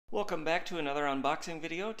Welcome back to another unboxing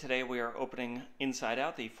video. Today we are opening Inside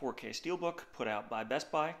Out, the 4K Steelbook put out by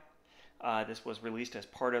Best Buy. This was released as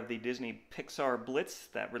part of the Disney Pixar Blitz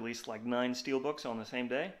that released like 9 Steelbooks on the same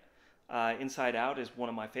day. Inside Out is one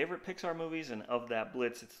of my favorite Pixar movies, and of that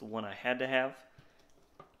Blitz, it's the one I had to have.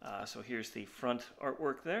 So here's the front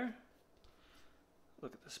artwork there.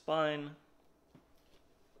 Look at the spine.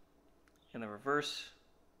 And the reverse.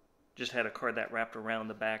 Just had a card that wrapped around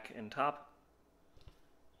the back and top.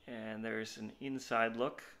 And there's an inside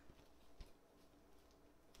look.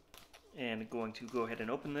 And going to go ahead and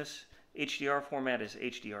open this. HDR format is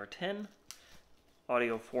HDR10.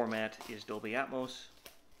 Audio format is Dolby Atmos.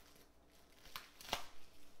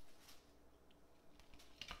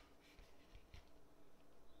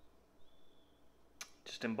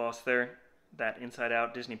 Just embossed there. That Inside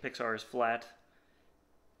Out, Disney Pixar is flat.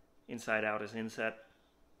 Inside Out is inset.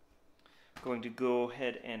 Going to go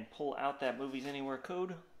ahead and pull out that Movies Anywhere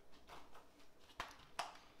code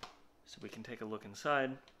so we can take a look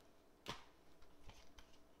inside.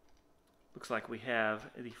 Looks like we have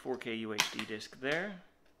the 4K UHD disc there.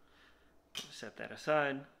 Set that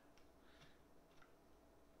aside.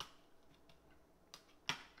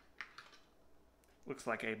 Looks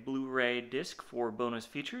like a Blu-ray disc for bonus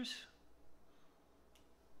features.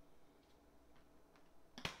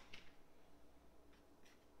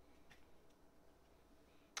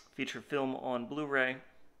 Feature film on Blu-ray,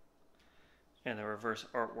 and the reverse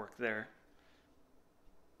artwork there.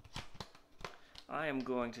 I am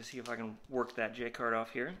going to see if I can work that J card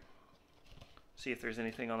off here. See if there's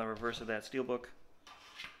anything on the reverse of that Steelbook.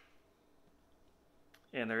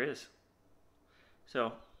 And there is.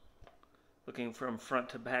 So, looking from front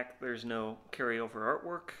to back, there's no carryover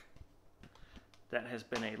artwork. That has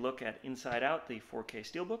been a look at Inside Out, the 4K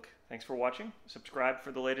Steelbook. Thanks for watching. Subscribe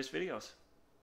for the latest videos.